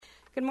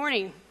Good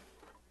morning.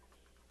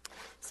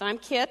 So I'm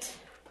Kit,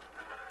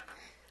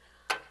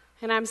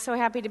 and I'm so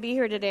happy to be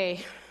here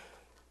today.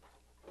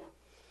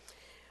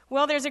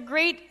 Well, there's a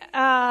great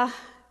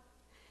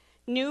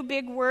new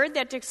big word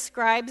that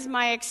describes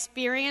my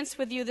experience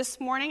with you this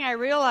morning. I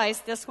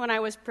realized this when I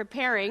was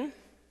preparing.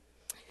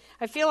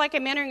 I feel like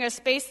I'm entering a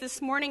space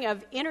this morning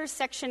of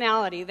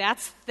intersectionality.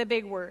 That's the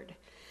big word.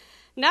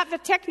 Not the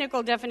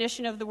technical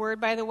definition of the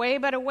word, by the way,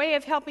 but a way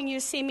of helping you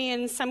see me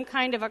in some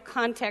kind of a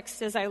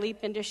context as I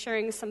leap into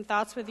sharing some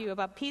thoughts with you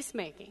about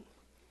peacemaking.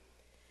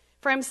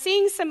 For I'm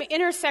seeing some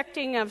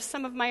intersecting of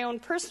some of my own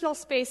personal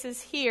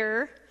spaces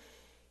here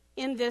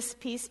in this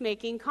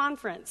peacemaking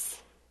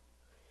conference.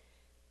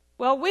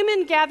 Well,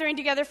 women gathering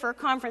together for a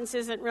conference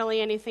isn't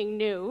really anything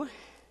new,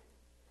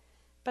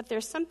 but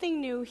there's something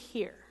new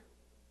here.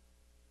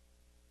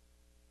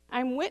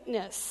 I'm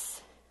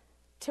witness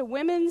to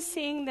women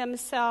seeing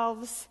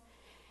themselves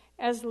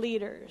as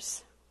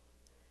leaders.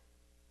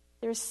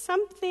 There's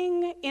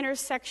something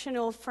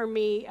intersectional for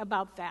me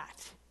about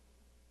that.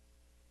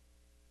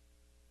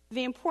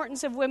 The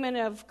importance of women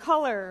of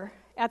color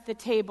at the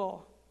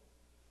table,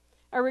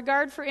 a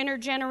regard for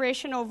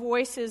intergenerational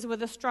voices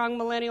with a strong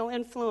millennial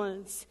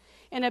influence,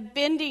 and a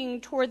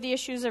bending toward the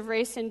issues of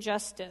race and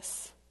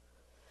justice.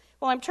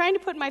 Well, I'm trying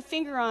to put my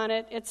finger on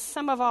it. It's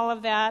some of all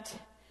of that.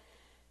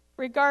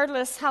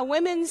 Regardless, how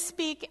women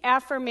speak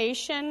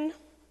affirmation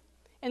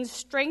and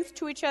strength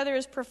to each other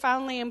is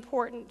profoundly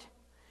important.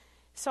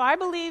 So I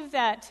believe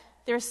that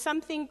there's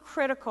something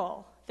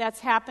critical that's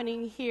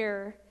happening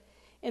here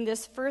in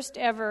this first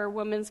ever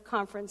women's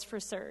conference for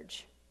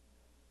Surge.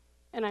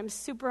 And I'm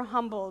super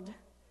humbled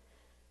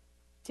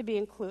to be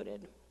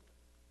included.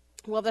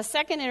 Well, the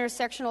second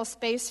intersectional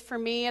space for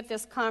me at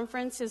this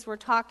conference is we're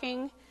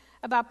talking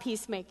about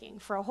peacemaking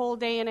for a whole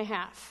day and a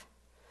half,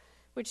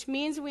 which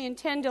means we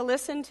intend to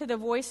listen to the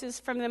voices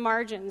from the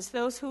margins,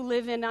 those who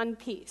live in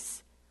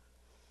unpeace,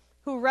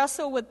 who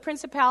wrestle with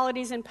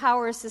principalities and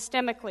powers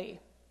systemically.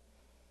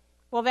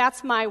 Well,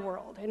 that's my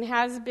world, and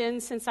has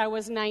been since I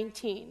was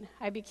 19.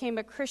 I became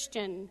a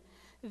Christian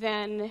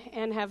then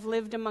and have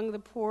lived among the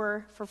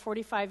poor for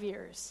 45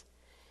 years,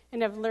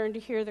 and have learned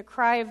to hear the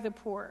cry of the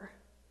poor.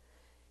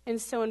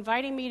 And so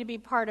inviting me to be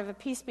part of a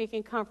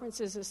peacemaking conference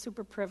is a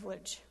super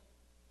privilege.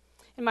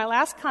 And my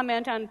last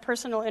comment on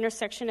personal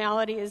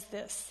intersectionality is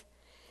this.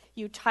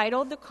 You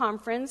titled the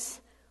conference,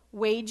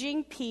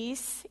 Waging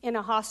Peace in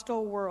a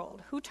Hostile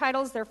World. Who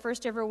titles their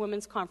first ever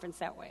women's conference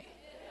that way?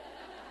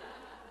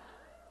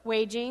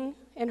 Waging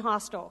and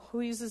hostile.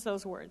 Who uses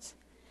those words?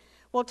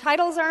 Well,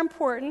 titles are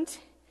important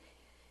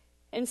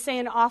and say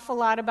an awful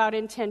lot about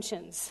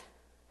intentions.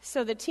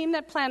 So the team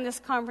that planned this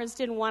conference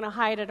didn't want to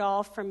hide at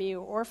all from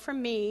you or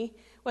from me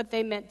what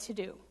they meant to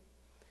do,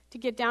 to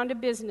get down to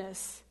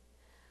business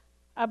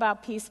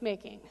about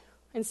peacemaking.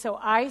 And so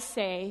I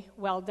say,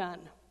 well done.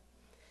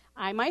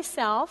 I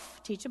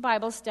myself teach a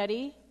Bible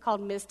study called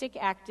Mystic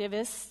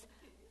Activist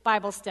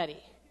Bible Study.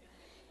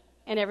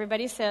 And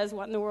everybody says,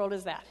 what in the world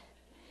is that?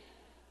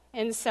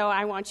 And so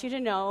I want you to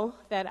know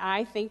that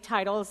I think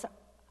titles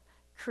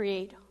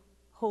create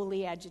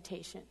holy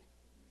agitation.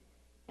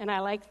 And I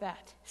like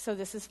that. So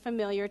this is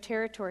familiar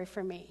territory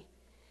for me.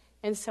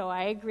 And so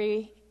I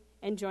agree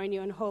and join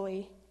you in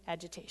holy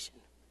agitation.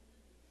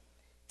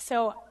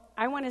 So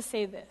I want to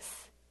say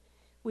this.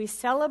 We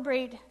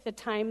celebrate the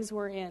times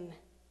we're in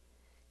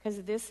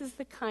because this is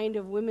the kind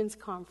of women's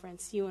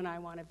conference you and I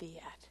want to be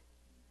at.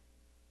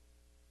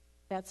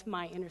 That's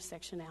my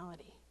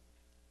intersectionality.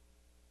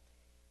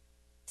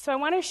 So I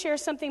want to share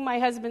something my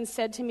husband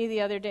said to me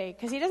the other day,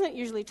 because he doesn't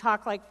usually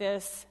talk like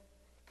this,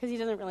 because he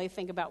doesn't really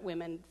think about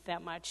women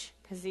that much,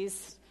 because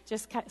he's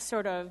just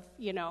sort of,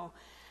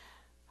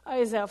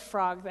 is a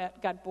frog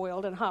that got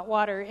boiled in hot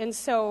water. And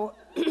so,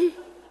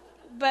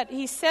 but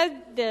he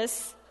said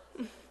this.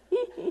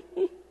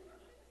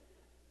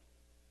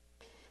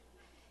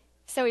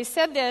 So he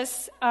said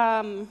this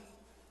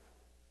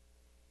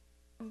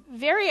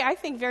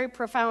very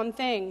profound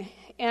thing,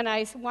 and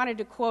I wanted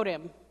to quote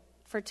him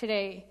for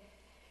today.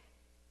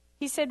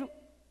 He said,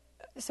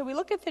 so we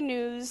look at the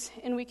news,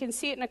 and we can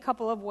see it in a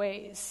couple of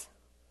ways.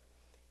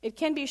 It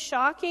can be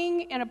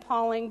shocking and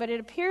appalling, but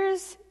it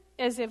appears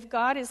as if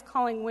God is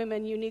calling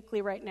women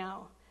uniquely right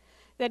now,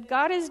 that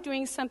God is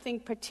doing something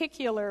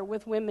particular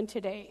with women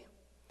today.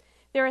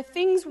 There are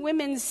things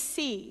women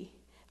see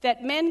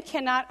that men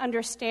cannot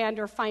understand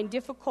or find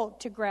difficult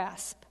to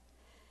grasp.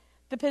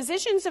 The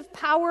positions of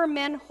power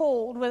men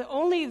hold with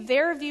only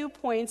their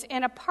viewpoints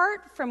and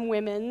apart from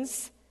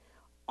women's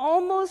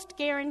almost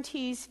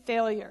guarantees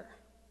failure.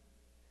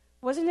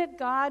 Wasn't it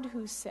God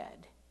who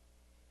said,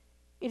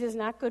 it is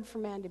not good for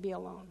man to be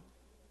alone?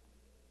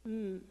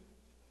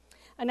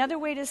 Another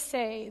way to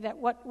say that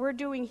what we're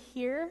doing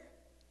here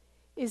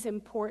is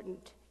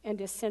important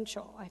and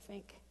essential, I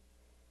think.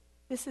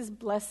 This is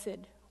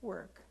blessed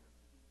work.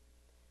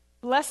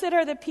 Blessed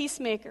are the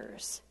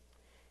peacemakers,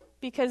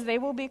 because they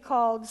will be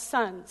called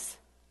daughters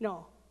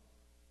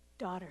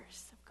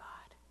of God.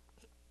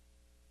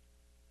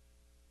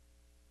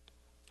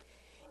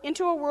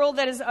 into a world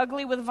that is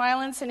ugly with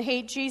violence and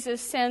hate,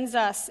 Jesus sends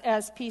us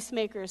as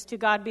peacemakers. To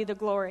God be the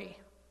glory.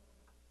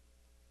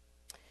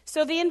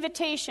 So the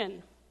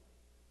invitation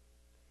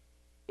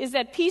is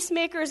that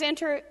peacemakers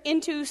enter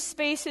into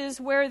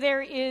spaces where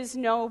there is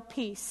no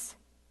peace.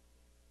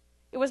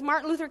 It was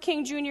Martin Luther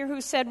King Jr.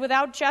 who said,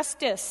 "Without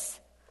justice,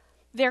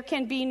 there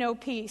can be no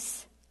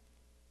peace."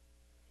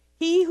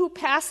 He who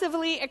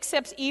passively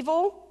accepts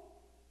evil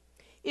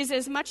is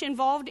as much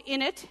involved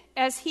in it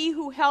as he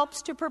who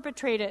helps to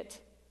perpetrate it.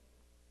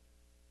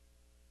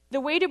 The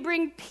way to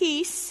bring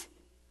peace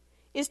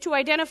is to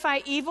identify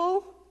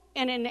evil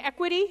and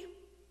inequity,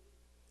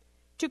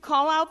 to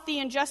call out the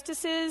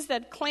injustices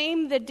that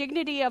claim the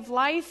dignity of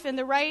life and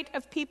the right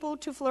of people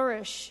to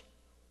flourish.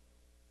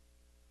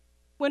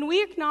 When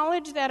we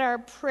acknowledge that our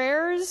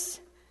prayers,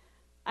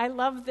 I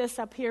love this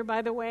up here,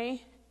 by the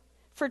way,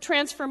 for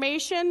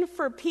transformation,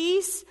 for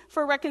peace,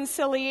 for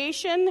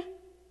reconciliation.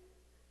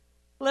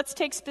 Let's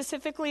take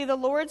specifically the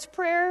Lord's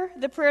Prayer,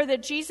 the prayer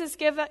that Jesus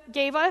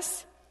gave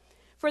us,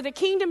 for the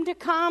kingdom to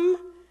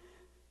come,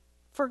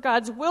 for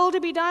God's will to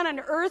be done on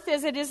earth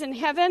as it is in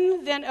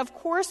heaven. Then, of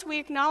course, we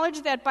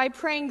acknowledge that by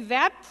praying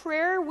that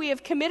prayer, we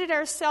have committed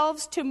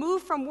ourselves to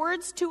move from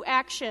words to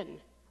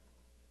action.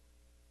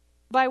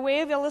 By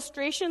way of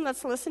illustration,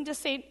 let's listen to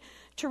St.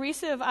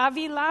 Teresa of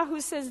Avila,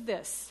 who says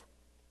this: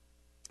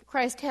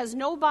 Christ has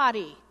no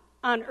body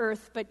on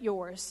earth but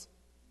yours,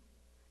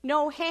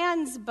 no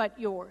hands but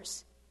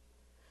yours,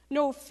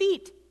 no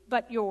feet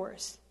but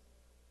yours.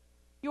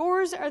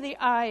 Yours are the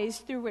eyes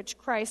through which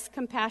Christ's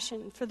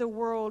compassion for the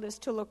world is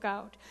to look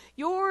out.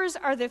 Yours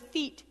are the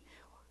feet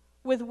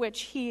with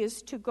which he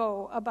is to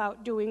go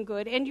about doing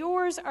good. And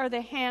yours are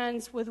the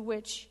hands with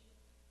which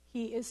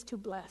he is to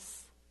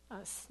bless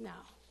us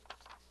now.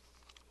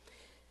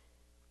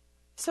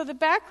 So the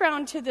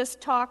background to this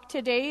talk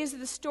today is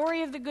the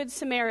story of the Good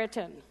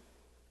Samaritan.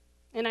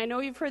 And I know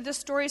you've heard this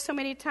story so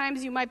many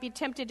times you might be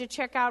tempted to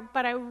check out,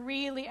 but I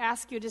really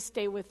ask you to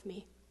stay with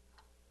me.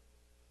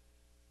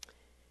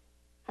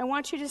 I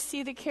want you to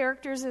see the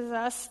characters as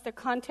us, the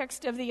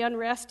context of the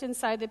unrest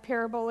inside the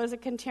parable as a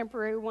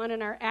contemporary one,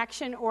 and our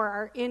action or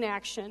our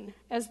inaction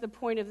as the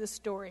point of the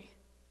story.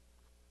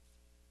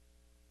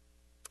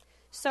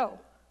 So,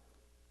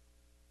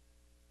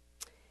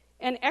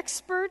 an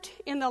expert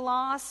in the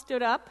law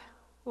stood up.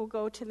 We'll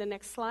go to the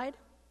next slide.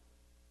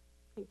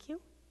 Thank you.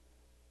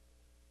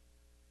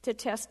 To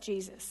test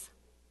Jesus.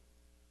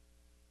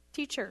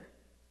 Teacher,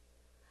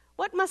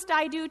 what must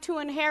I do to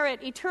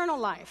inherit eternal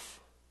life?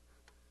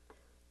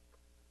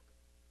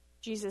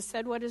 Jesus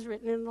said, what is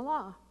written in the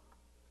law?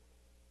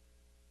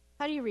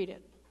 How do you read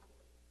it?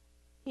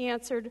 He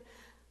answered,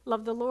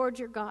 love the Lord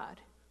your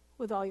God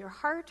with all your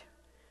heart,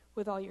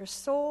 with all your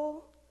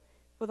soul,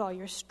 with all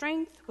your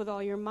strength, with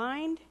all your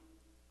mind,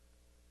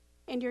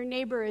 and your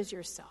neighbor as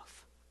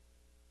yourself.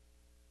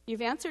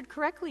 You've answered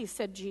correctly,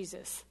 said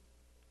Jesus.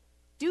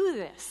 Do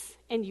this,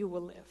 and you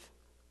will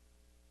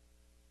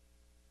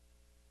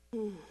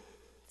live.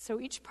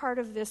 So each part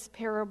of this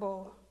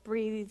parable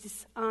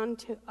breathes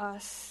onto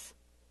us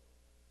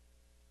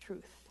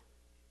truth.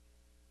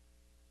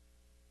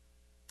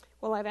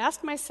 Well, I've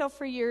asked myself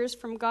for years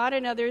from God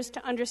and others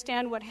to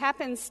understand what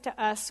happens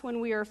to us when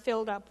we are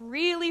filled up,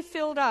 really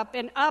filled up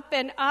and up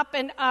and up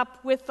and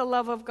up with the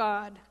love of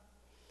God,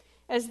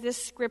 as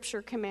this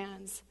scripture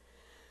commands.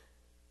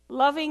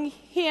 Loving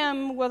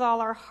him with all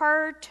our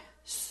heart,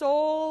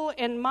 soul,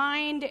 and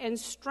mind, and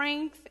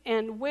strength,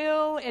 and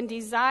will, and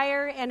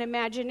desire, and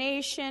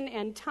imagination,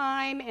 and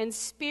time, and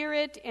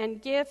spirit,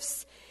 and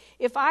gifts.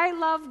 If I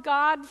love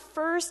God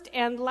first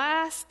and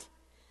last,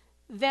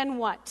 then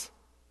what?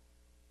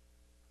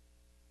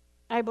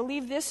 I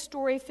believe this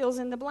story fills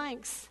in the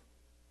blanks.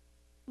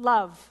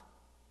 Love.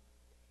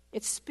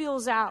 It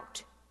spills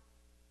out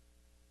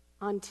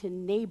onto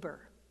neighbor.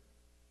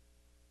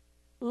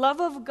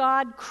 Love of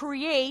God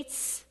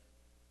creates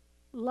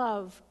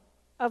love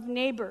of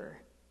neighbor.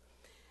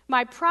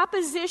 My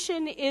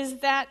proposition is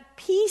that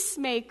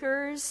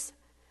peacemakers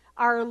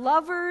are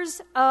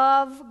lovers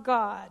of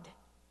God.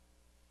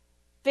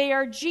 They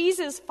are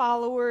Jesus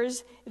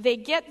followers. They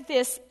get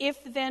this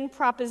if-then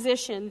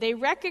proposition. They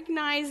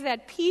recognize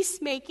that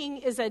peacemaking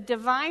is a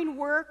divine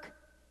work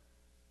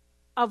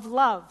of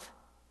love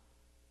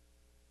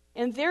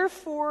and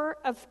therefore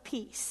of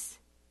peace.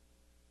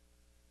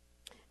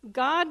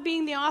 God,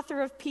 being the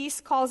author of peace,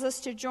 calls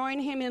us to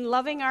join him in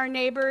loving our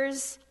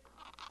neighbors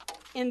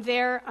in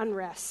their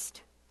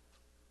unrest.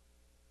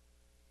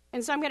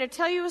 And so I'm going to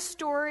tell you a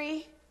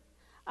story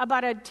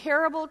about a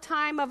terrible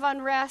time of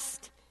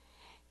unrest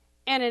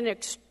and an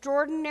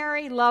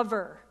extraordinary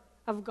lover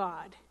of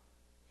God.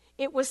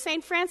 It was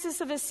St. Francis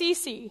of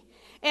Assisi,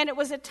 and it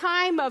was a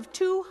time of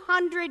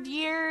 200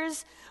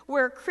 years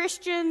where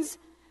Christians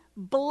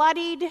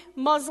bloodied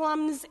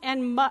Muslims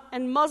and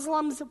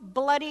Muslims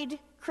bloodied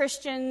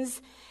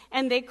Christians,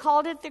 and they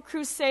called it the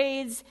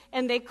Crusades,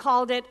 and they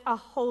called it a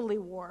holy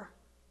war.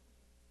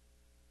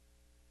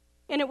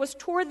 And it was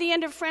toward the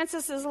end of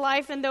Francis's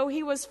life, and though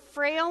he was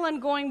frail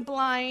and going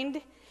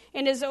blind,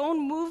 and his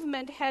own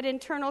movement had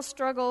internal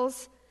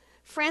struggles,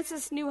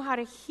 Francis knew how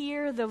to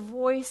hear the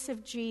voice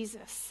of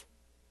Jesus.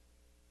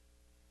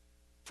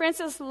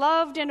 Francis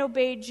loved and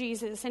obeyed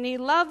Jesus, and he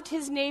loved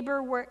his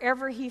neighbor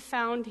wherever he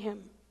found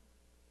him.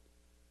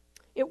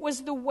 It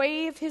was the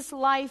way of his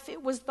life.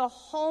 It was the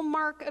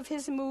hallmark of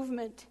his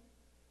movement.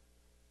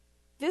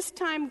 This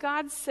time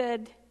God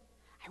said,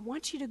 I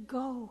want you to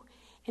go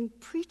and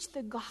preach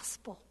the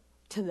gospel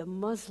to the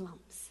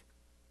Muslims.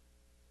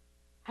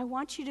 I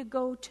want you to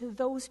go to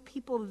those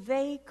people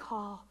they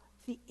call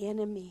the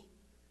enemy.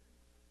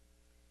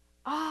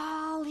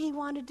 All he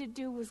wanted to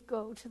do was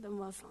go to the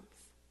Muslims.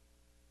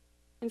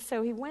 And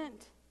so he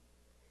went.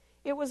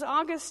 It was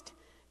August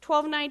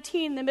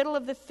 1219, the middle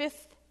of the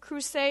Fifth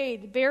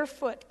Crusade,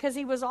 barefoot, because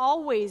he was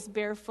always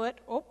barefoot.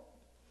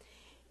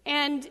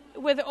 And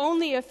with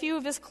only a few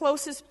of his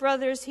closest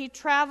brothers, he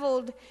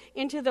traveled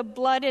into the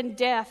blood and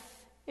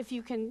death, if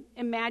you can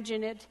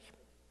imagine it,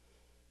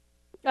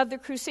 of the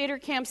crusader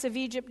camps of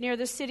Egypt near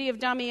the city of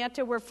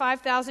Damietta, where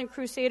 5,000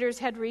 crusaders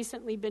had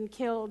recently been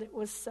killed. It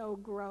was so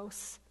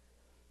gross.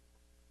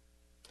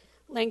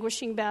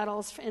 Languishing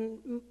battles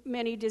and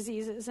many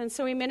diseases. And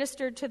so he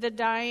ministered to the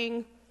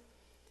dying,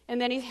 and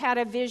then he had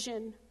a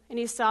vision, and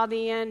he saw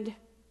the end.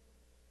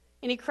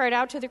 And he cried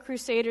out to the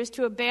crusaders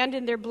to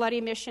abandon their bloody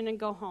mission and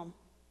go home.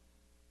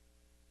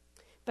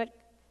 But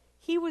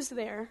he was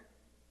there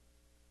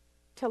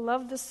to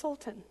love the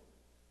Sultan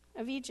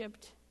of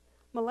Egypt,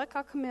 Malik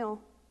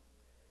al-Kamil,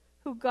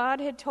 who God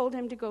had told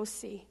him to go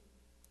see.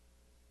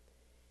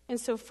 And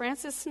so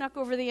Francis snuck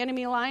over the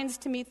enemy lines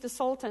to meet the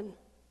Sultan.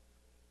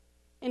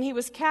 And he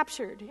was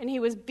captured, and he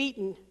was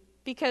beaten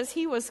because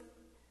he was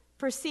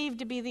perceived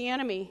to be the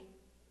enemy.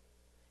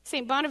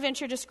 St.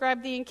 Bonaventure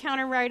described the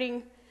encounter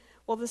writing,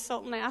 well, the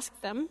Sultan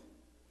asked them,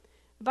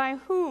 by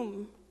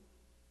whom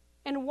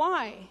and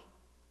why,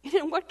 and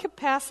in what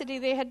capacity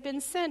they had been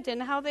sent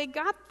and how they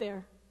got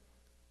there.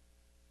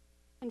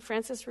 And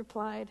Francis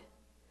replied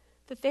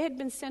that they had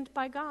been sent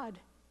by God,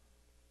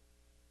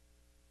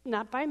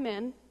 not by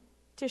men,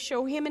 to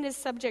show him and his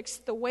subjects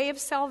the way of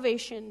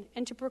salvation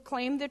and to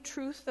proclaim the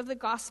truth of the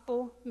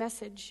gospel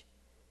message.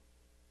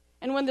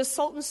 And when the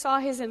Sultan saw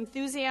his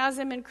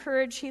enthusiasm and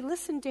courage, he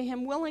listened to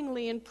him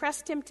willingly and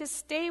pressed him to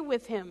stay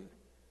with him.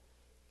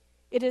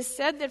 It is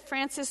said that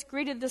Francis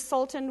greeted the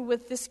Sultan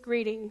with this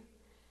greeting,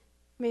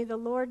 "May the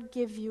Lord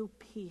give you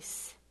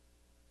peace,"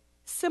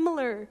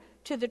 similar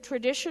to the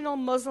traditional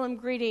Muslim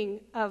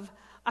greeting of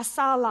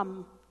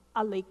Assalamu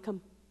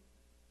alaikum,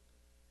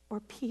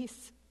 or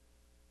peace.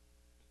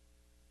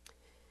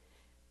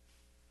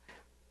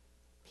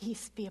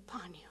 Peace be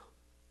upon you.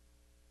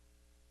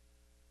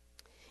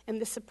 And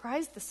this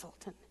surprised the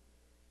Sultan,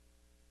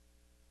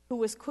 who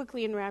was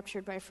quickly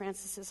enraptured by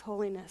Francis's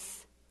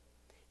holiness.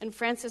 And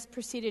Francis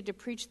proceeded to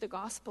preach the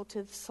gospel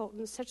to the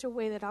Sultan in such a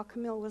way that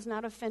Al-Kamil was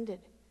not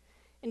offended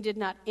and did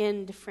not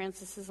end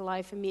Francis's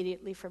life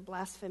immediately for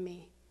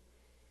blasphemy.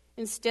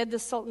 Instead, the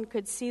Sultan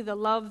could see the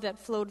love that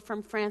flowed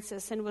from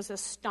Francis and was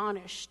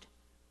astonished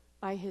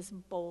by his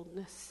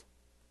boldness.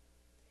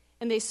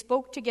 And they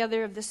spoke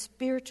together of the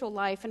spiritual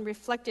life and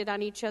reflected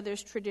on each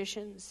other's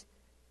traditions.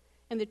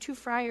 And the two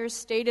friars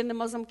stayed in the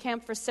Muslim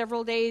camp for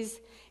several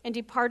days and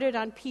departed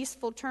on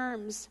peaceful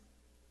terms.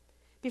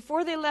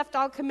 Before they left,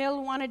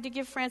 Al-Kamil wanted to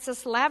give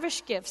Francis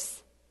lavish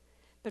gifts,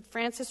 but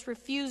Francis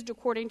refused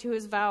according to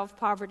his vow of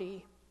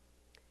poverty.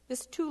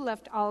 This too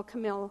left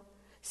Al-Kamil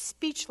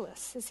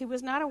speechless, as he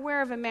was not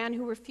aware of a man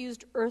who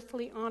refused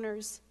earthly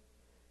honors.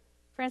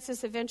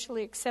 Francis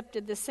eventually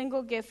accepted the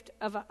single gift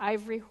of an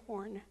ivory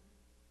horn.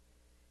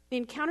 The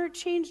encounter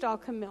changed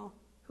Al-Kamil,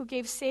 who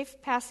gave safe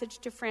passage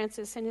to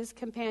Francis and his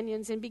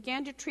companions and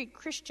began to treat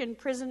Christian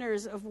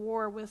prisoners of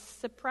war with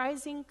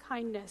surprising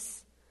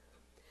kindness.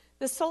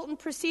 The Sultan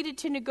proceeded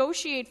to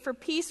negotiate for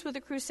peace with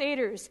the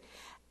Crusaders,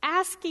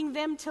 asking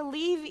them to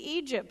leave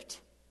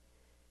Egypt.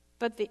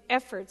 But the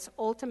efforts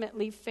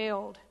ultimately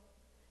failed.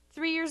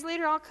 3 years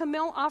later,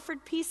 Al-Kamil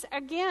offered peace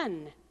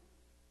again,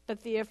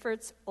 but the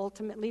efforts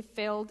ultimately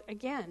failed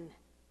again.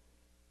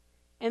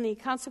 And he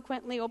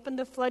consequently opened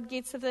the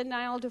floodgates of the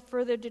Nile to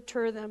further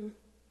deter them.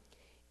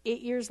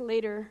 8 years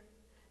later,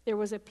 there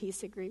was a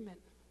peace agreement.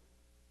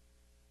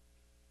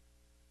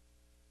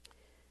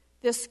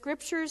 The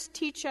scriptures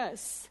teach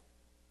us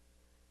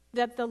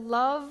that the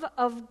love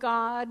of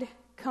God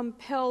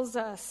compels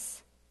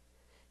us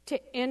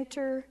to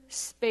enter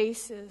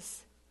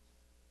spaces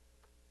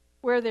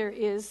where there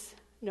is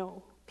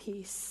no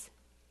peace.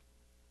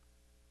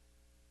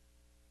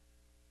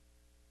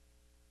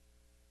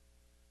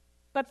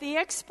 But the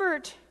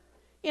expert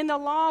in the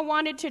law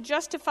wanted to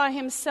justify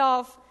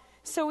himself,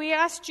 so he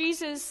asked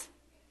Jesus,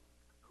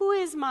 "Who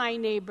is my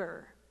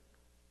neighbor?"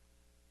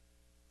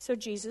 So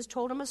Jesus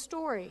told him a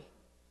story.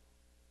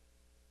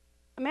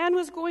 A man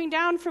was going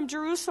down from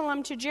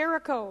Jerusalem to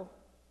Jericho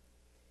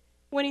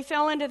when he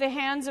fell into the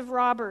hands of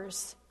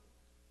robbers.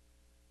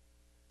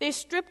 They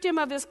stripped him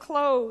of his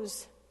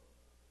clothes,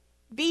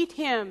 beat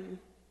him,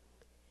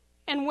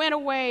 and went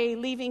away,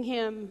 leaving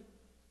him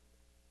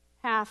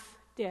half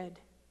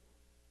dead.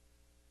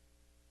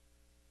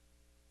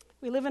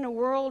 We live in a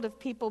world of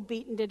people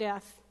beaten to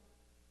death.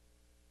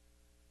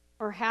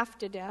 or half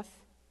to death,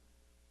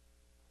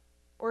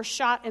 or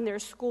shot in their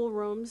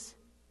schoolrooms,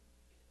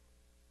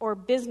 or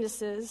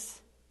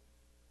businesses,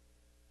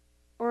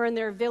 or in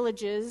their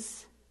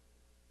villages,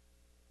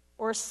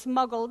 or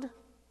smuggled,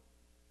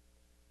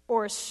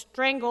 or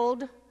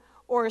strangled,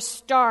 or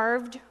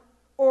starved,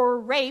 or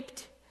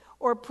raped,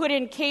 or put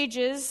in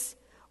cages,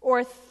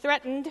 or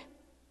threatened,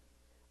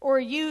 or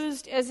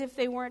used as if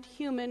they weren't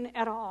human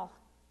at all.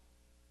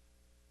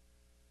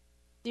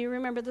 Do you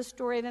remember the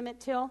story of Emmett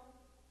Till?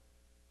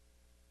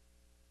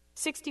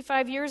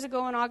 65 years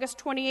ago, on August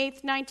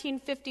 28,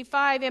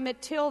 1955,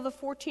 Emmett Till, the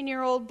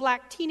 14-year-old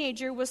black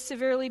teenager, was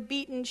severely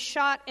beaten,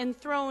 shot, and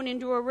thrown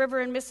into a river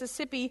in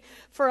Mississippi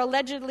for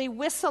allegedly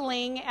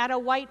whistling at a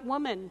white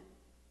woman.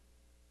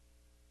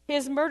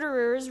 His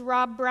murderers,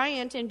 Rob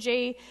Bryant and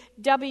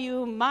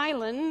J.W.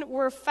 Milan,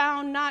 were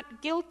found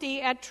not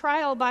guilty at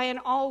trial by an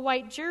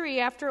all-white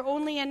jury after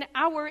only an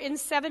hour and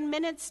 7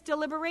 minutes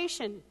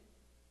deliberation.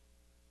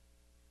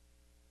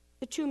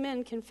 The two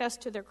men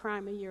confessed to their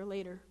crime a year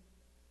later.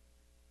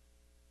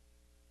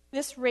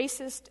 This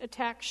racist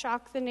attack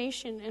shocked the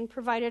nation and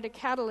provided a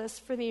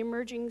catalyst for the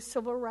emerging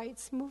civil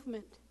rights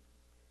movement.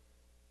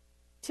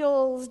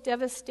 Till's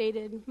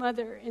devastated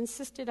mother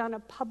insisted on a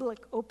public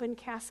open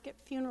casket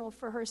funeral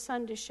for her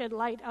son to shed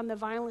light on the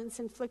violence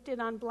inflicted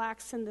on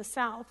blacks in the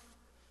South.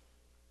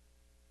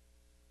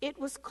 It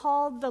was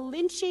called the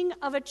lynching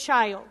of a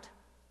child.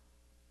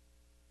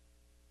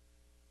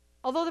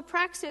 Although the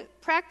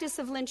practice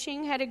of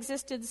lynching had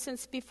existed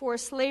since before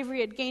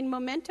slavery, it gained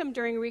momentum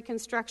during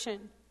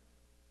Reconstruction.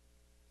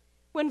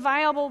 When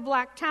viable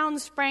black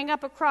towns sprang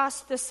up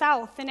across the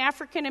South and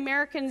African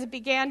Americans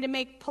began to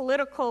make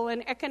political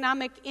and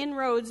economic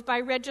inroads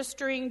by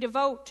registering to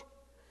vote,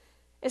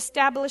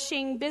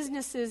 establishing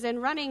businesses, and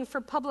running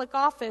for public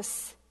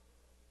office,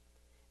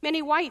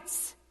 many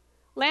whites,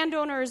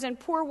 landowners and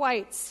poor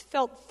whites,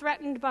 felt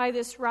threatened by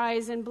this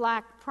rise in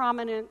black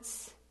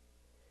prominence.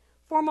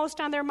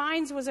 Foremost on their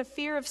minds was a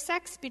fear of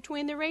sex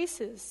between the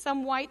races.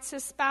 Some whites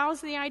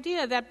espoused the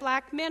idea that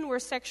black men were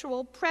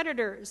sexual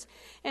predators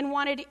and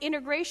wanted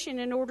integration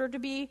in order to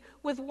be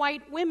with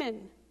white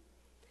women.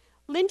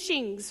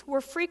 Lynchings were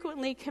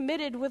frequently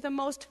committed with the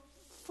most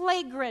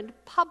flagrant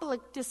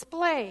public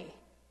display.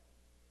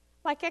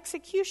 Like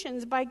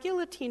executions by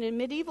guillotine in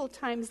medieval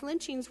times,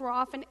 lynchings were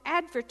often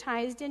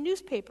advertised in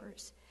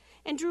newspapers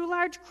and drew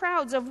large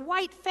crowds of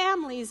white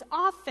families,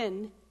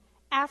 often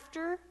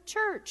after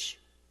church,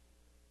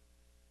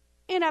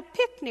 in a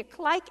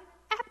picnic-like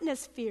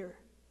atmosphere.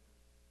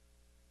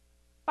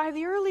 By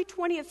the early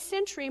 20th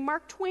century,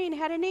 Mark Twain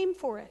had a name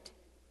for it: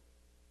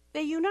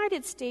 the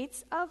United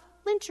States of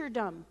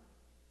lyncherdom.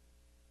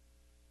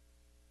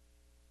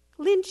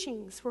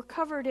 Lynchings were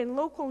covered in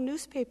local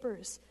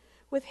newspapers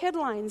with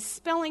headlines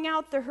spelling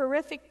out the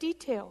horrific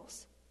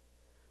details.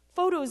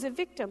 Photos of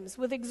victims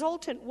with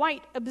exultant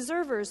white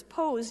observers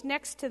posed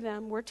next to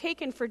them were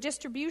taken for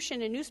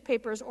distribution in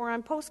newspapers or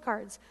on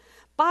postcards.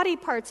 Body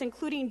parts,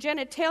 including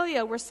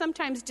genitalia, were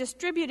sometimes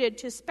distributed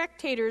to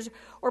spectators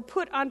or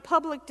put on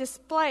public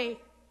display.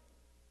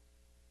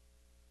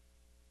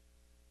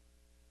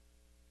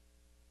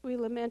 We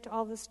lament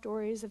all the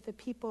stories of the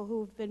people who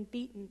have been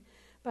beaten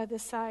by the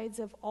sides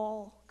of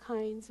all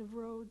kinds of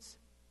roads.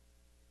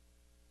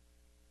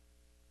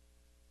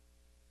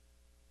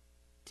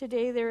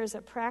 Today there is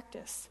a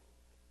practice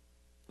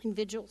in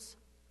vigils,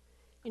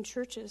 in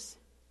churches,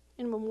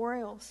 in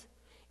memorials,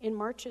 in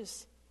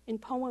marches, in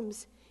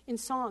poems, in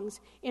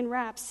songs, in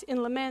raps,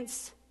 in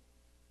laments,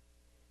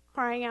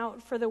 crying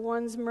out for the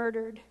ones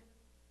murdered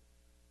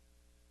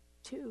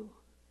to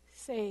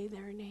say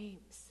their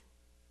names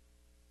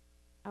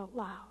out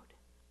loud.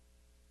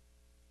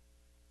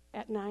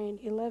 At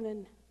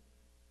 9/11,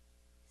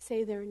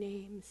 say their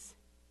names.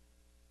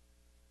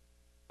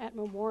 At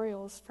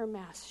memorials for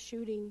mass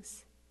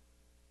shootings,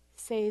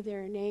 say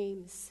their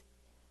names.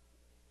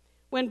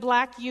 When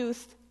black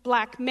youth,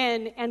 black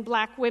men, and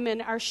black women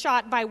are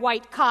shot by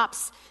white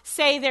cops,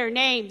 say their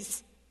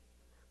names.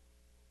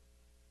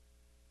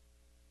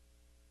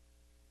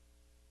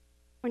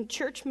 When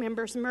church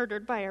members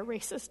murdered by a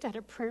racist at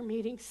a prayer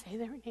meeting, say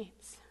their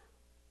names.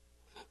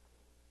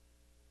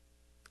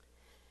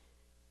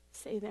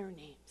 Say their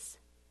names.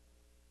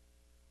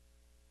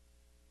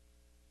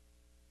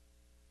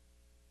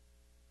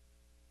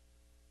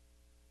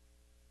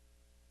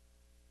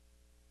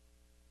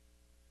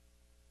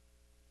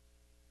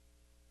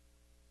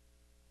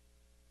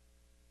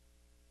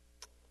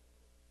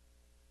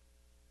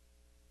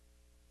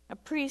 A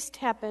priest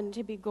happened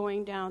to be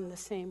going down the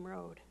same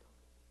road.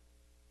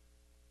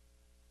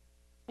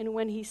 And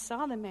when he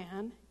saw the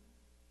man,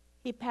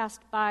 he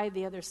passed by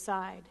the other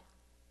side.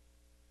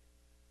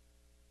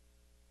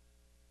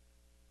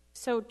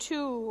 So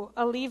too,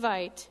 a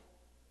Levite,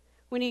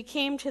 when he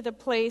came to the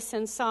place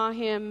and saw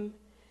him,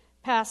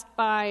 passed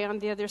by on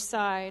the other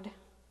side.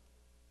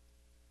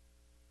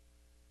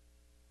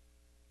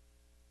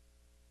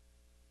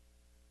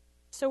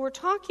 So we're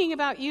talking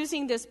about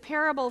using this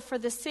parable for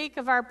the sake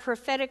of our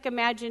prophetic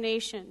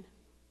imagination.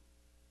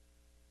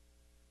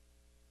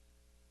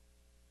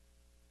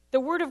 The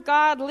word of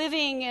God,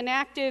 living and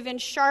active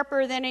and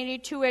sharper than any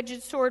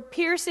two-edged sword,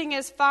 piercing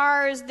as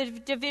far as the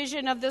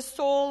division of the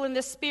soul and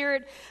the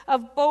spirit,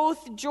 of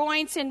both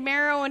joints and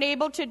marrow, and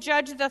able to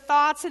judge the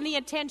thoughts and the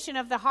intention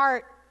of the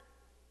heart.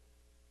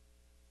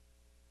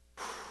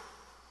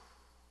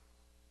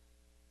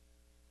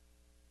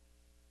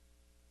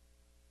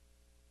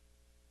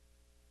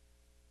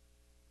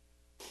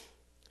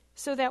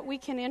 So that we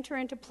can enter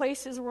into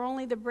places where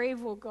only the brave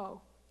will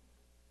go.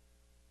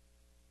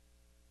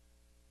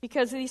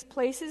 Because these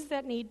places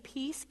that need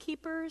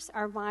peacekeepers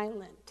are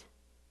violent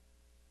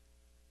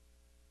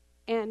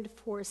and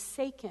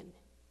forsaken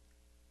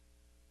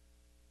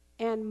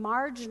and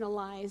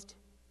marginalized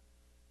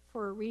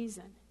for a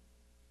reason.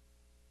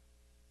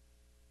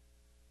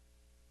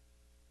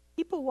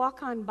 People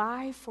walk on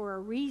by for a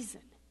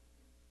reason.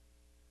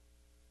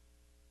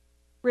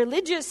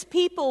 Religious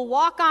people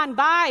walk on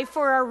by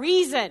for a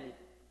reason.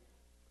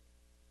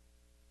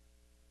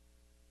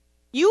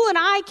 You and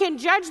I can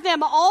judge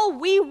them all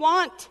we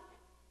want,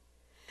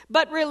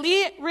 but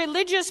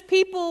religious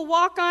people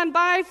walk on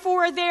by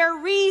for their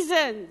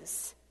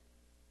reasons.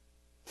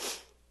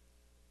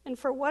 And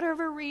for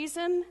whatever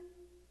reason,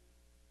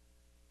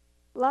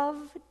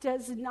 love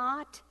does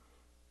not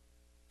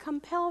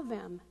compel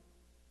them.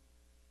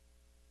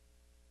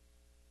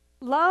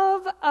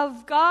 Love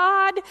of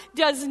God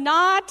does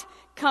not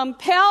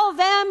compel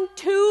them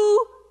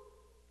to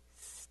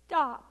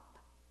stop.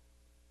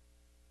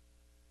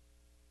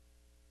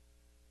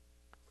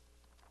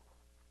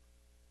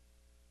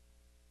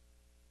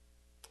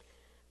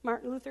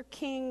 Martin Luther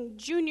King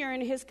Jr. in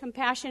his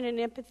Compassion and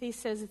Empathy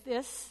says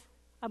this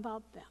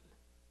about them.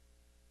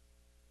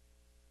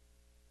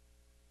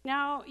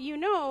 Now, you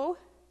know,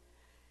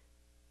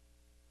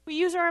 we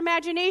use our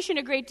imagination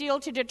a great deal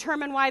to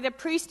determine why the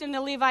priest and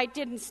the Levite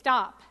didn't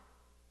stop.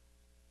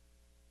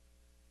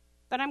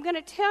 But I'm going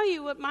to tell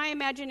you what my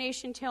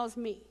imagination tells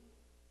me.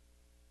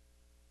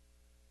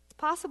 It's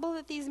possible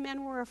that these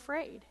men were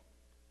afraid.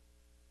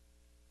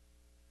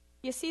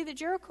 You see, the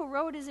Jericho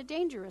Road is a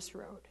dangerous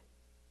road.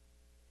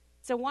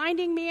 It's a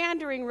winding,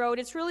 meandering road.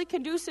 It's really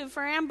conducive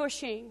for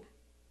ambushing.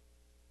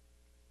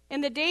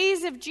 In the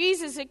days of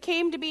Jesus, it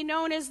came to be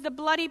known as the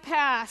Bloody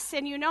Pass.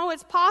 And you know,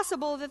 it's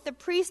possible that the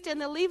priest and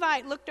the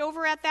Levite looked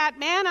over at that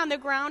man on the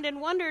ground and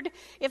wondered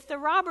if the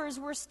robbers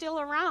were still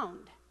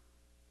around.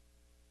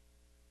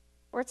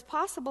 Or it's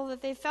possible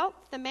that they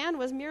felt the man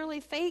was merely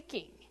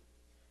faking.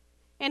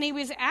 And he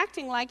was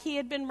acting like he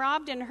had been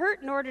robbed and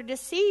hurt in order to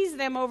seize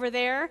them over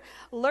there,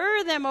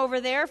 lure them over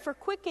there for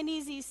quick and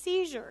easy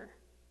seizure.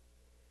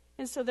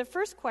 And so the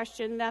first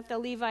question that the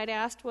Levite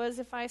asked was,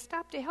 if I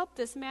stop to help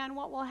this man,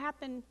 what will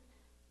happen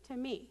to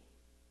me?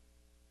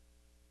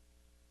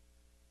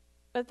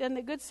 But then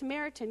the Good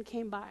Samaritan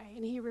came by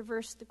and he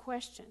reversed the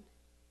question.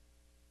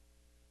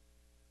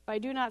 If I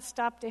do not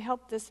stop to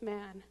help this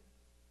man,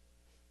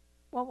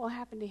 what will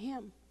happen to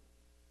him?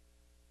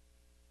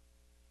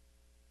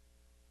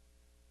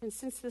 And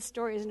since this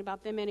story isn't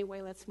about them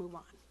anyway, let's move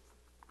on.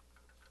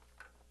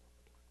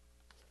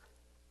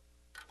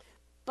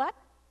 But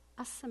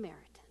a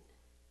Samaritan.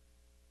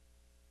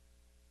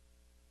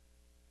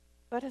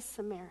 But a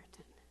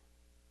Samaritan,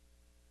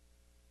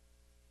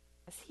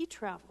 as he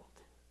traveled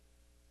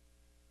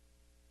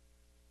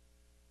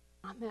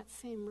on that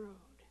same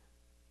road,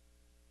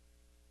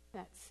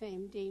 that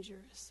same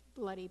dangerous,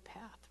 bloody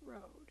path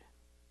road,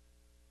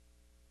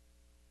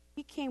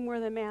 he came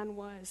where the man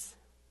was.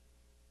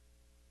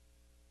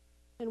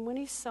 And when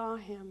he saw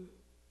him,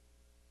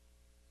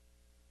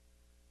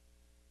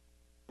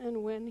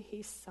 and when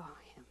he saw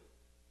him,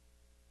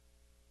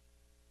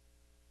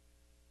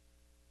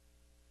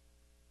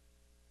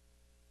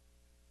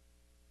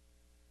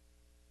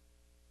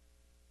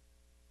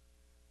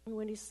 and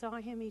when he saw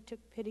him, he took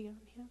pity on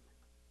him.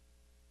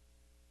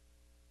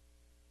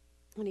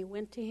 And he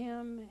went to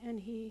him and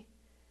he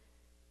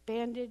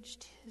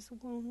bandaged his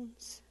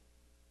wounds.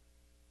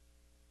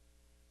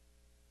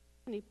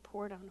 And he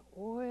poured on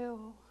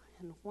oil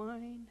and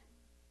wine.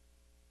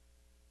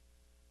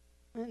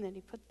 And then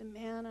he put the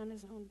man on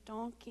his own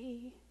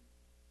donkey,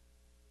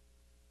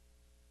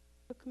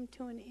 took him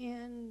to an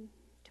inn,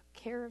 took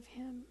care of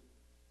him.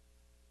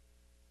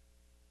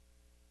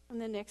 And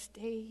the next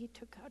day he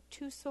took out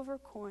 2 silver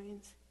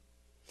coins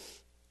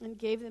and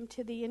gave them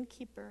to the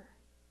innkeeper.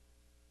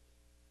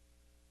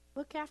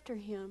 Look after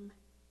him,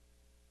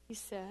 he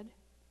said,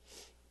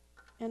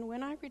 and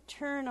when I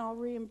return, I'll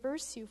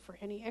reimburse you for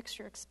any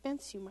extra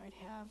expense you might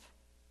have.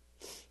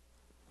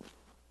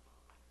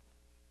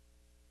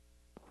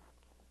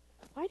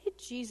 Why did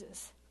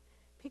Jesus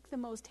pick the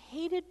most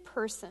hated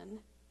person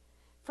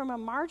from a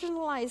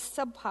marginalized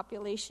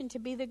subpopulation to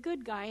be the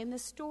good guy in the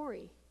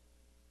story?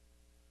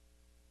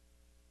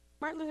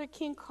 Martin Luther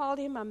King called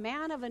him a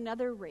man of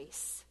another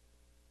race.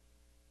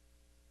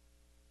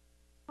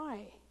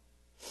 Why?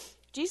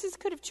 Jesus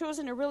could have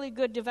chosen a really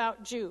good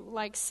devout Jew,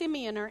 like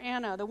Simeon or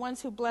Anna, the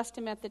ones who blessed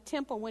him at the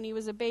temple when he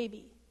was a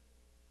baby.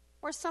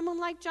 Or someone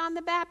like John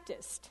the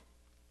Baptist.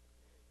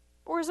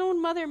 Or his own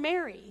mother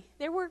Mary.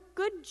 There were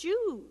good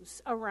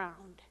Jews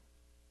around.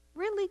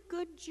 really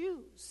good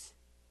Jews.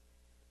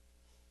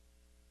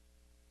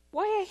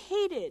 Why a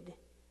hated,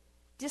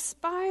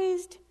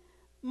 despised,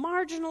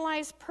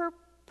 marginalized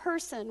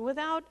person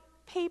without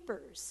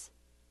papers?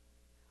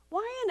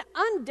 Why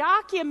an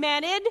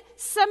undocumented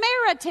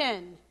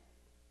Samaritan?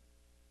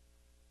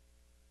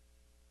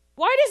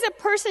 Why does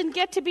a person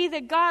get to be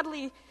the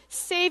godly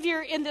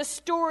Savior in the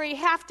story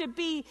have to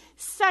be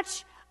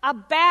such a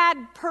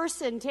bad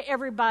person to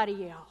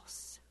everybody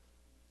else?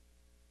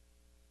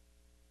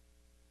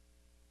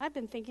 I've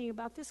been thinking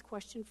about this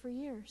question for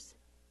years.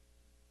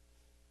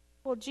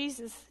 Well,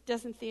 Jesus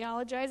doesn't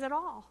theologize at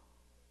all.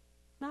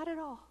 Not at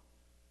all.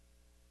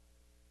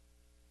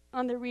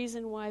 On the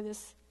reason why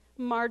this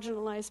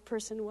marginalized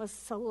person was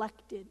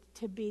selected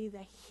to be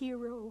the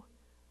hero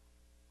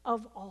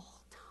of all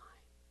time.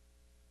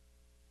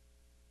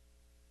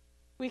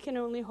 We can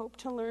only hope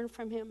to learn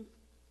from him,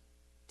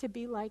 to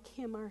be like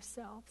him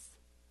ourselves.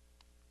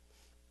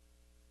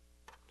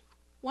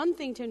 One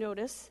thing to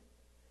notice,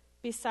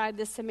 beside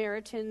the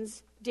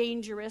Samaritan's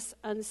dangerous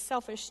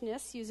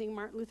unselfishness, using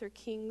Martin Luther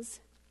King's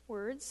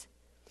words,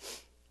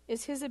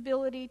 is his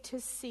ability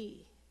to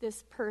see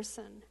this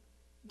person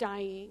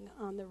dying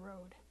on the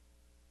road.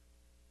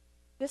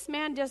 This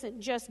man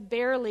doesn't just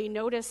barely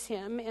notice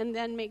him and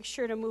then make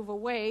sure to move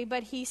away,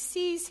 but he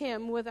sees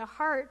him with a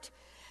heart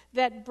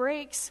that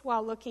breaks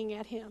while looking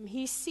at him.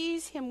 He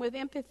sees him with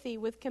empathy,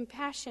 with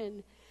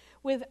compassion,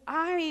 with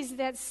eyes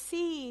that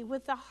see,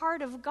 with the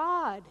heart of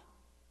God.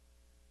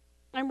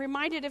 I'm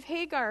reminded of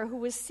Hagar, who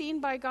was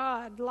seen by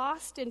God,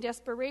 lost in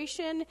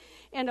desperation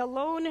and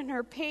alone in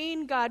her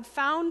pain. God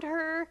found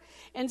her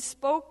and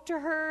spoke to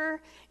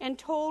her and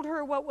told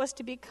her what was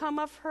to become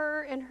of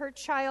her and her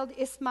child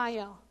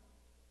Ishmael.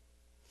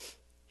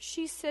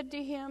 She said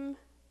to him,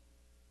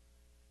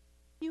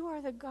 "You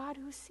are the God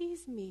who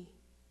sees me."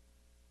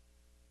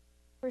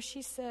 Where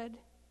she said,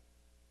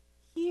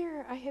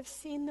 "Here I have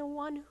seen the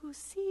one who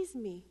sees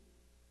me."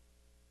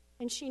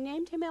 And she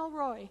named him El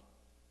Roi,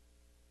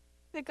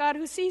 the God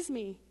who sees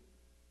me.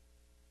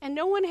 And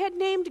no one had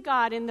named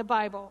God in the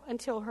Bible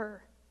until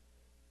her,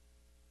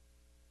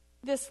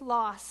 this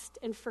lost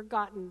and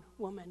forgotten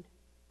woman.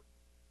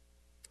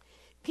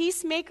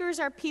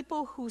 Peacemakers are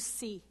people who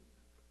see.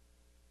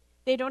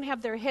 They don't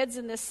have their heads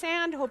in the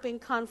sand hoping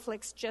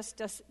conflicts just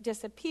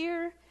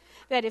disappear,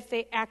 that if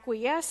they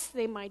acquiesce,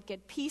 they might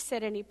get peace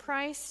at any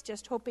price,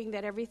 just hoping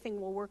that everything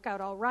will work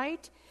out all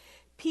right.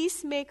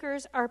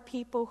 Peacemakers are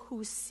people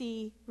who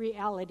see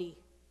reality.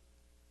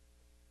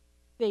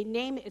 They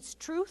name its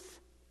truth,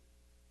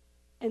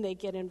 and they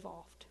get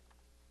involved.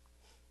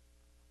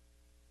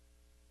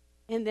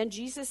 And then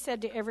Jesus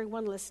said to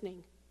everyone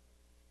listening,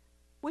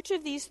 "Which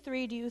of these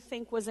three do you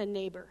think was a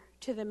neighbor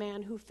to the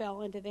man who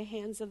fell into the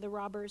hands of the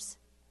robbers?"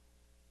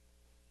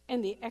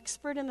 And the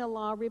expert in the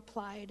law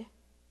replied,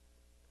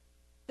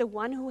 "The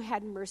one who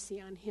had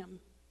mercy on him."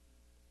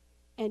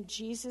 And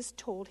Jesus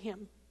told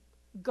him,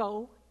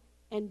 "Go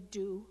and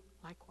do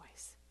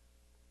likewise."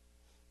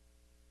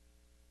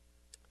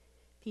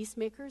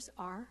 Peacemakers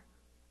are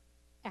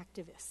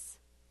activists.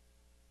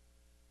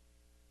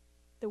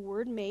 The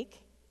word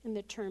 "make" in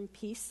the term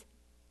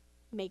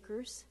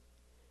peacemakers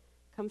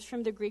comes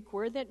from the Greek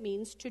word that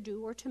means to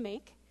do or to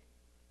make.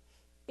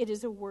 It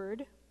is a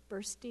word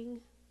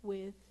bursting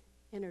with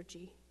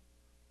energy.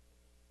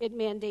 It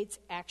mandates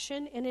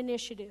action and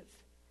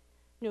initiative.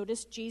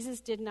 Notice Jesus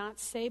did not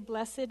say,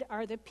 "Blessed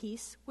are the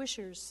peace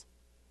wishers,"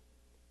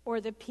 or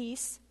the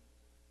peace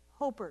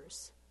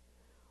hopers,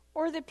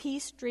 or the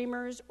peace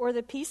dreamers, or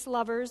the peace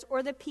lovers,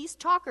 or the peace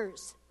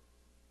talkers.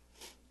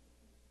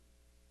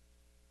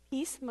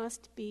 Peace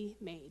must be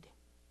made.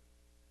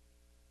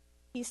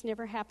 Peace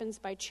never happens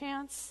by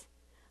chance.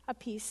 A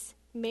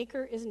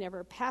peacemaker is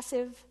never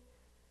passive.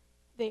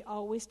 They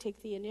always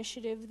take the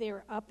initiative. They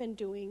are up and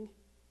doing.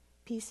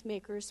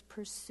 Peacemakers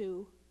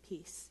pursue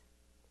peace.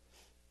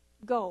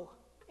 Go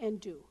and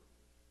do.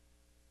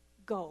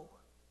 Go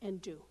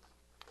and do.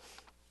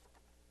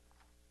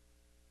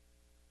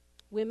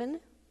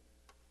 Women,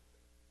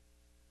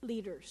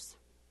 leaders.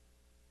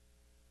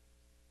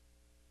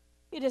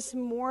 It is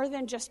more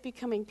than just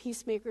becoming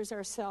peacemakers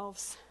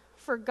ourselves,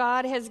 for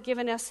God has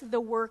given us the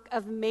work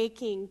of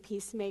making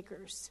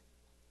peacemakers.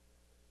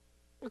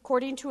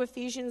 According to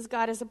Ephesians,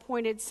 God has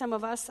appointed some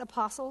of us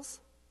apostles,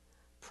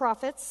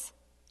 prophets,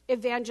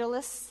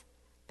 evangelists,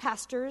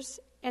 pastors,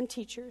 and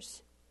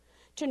teachers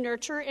to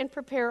nurture and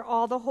prepare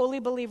all the holy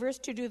believers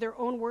to do their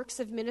own works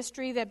of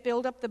ministry that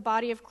build up the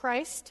body of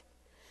Christ,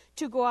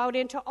 to go out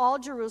into all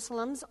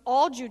Jerusalems,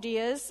 all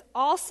Judeas,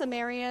 all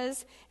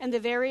Samarias, and the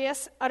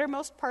various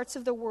uttermost parts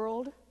of the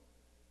world.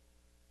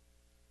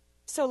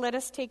 So let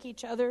us take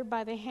each other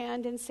by the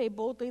hand and say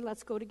boldly,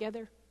 "Let's go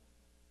together.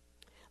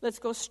 Let's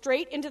go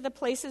straight into the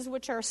places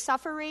which are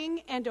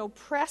suffering and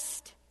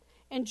oppressed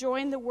and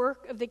join the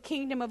work of the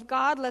kingdom of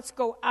God. Let's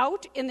go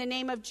out in the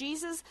name of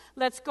Jesus.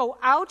 Let's go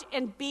out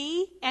and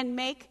be and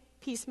make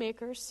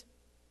peacemakers."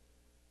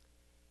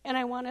 And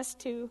I want us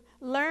to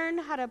learn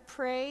how to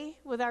pray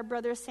with our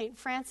brother St.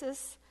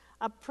 Francis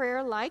a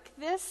prayer like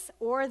this,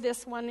 or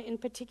this one in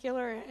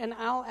particular, and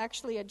I'll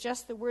actually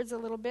adjust the words a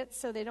little bit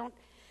so they don't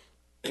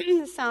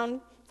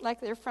sound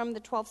like they're from the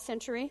 12th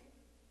century.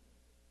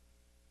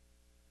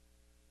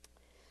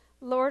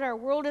 Lord, our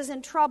world is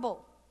in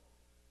trouble.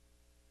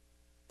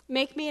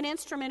 Make me an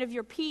instrument of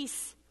your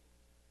peace.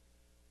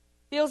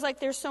 Feels like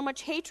there's so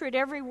much hatred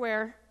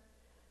everywhere.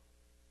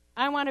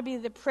 I want to be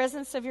the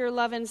presence of your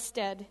love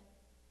instead.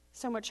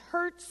 So much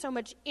hurt, so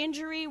much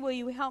injury. Will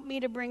you help me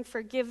to bring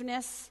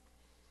forgiveness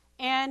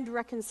and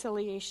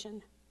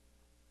reconciliation?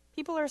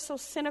 People are so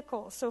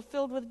cynical, so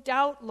filled with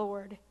doubt,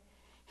 Lord.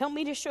 Help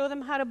me to show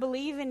them how to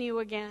believe in you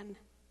again.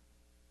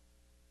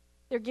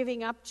 They're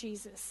giving up,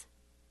 Jesus.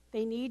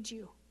 They need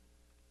you.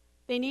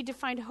 They need to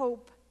find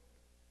hope.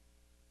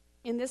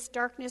 In this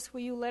darkness,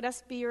 will you let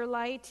us be your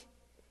light?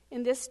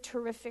 In this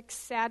terrific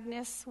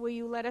sadness, will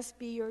you let us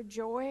be your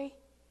joy?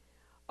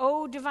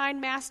 Oh,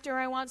 divine Master,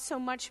 I want so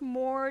much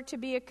more to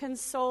be a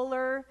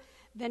consoler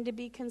than to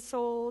be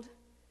consoled,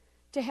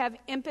 to have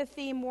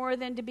empathy more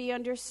than to be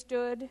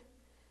understood,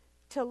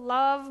 to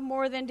love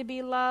more than to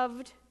be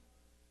loved.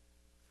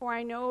 For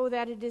I know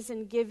that it is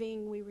in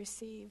giving we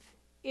receive.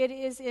 It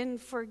is in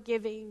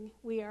forgiving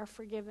we are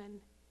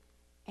forgiven.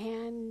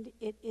 And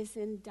it is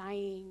in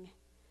dying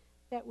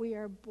that we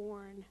are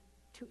born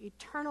to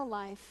eternal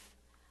life.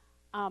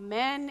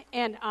 Amen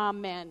and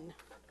amen.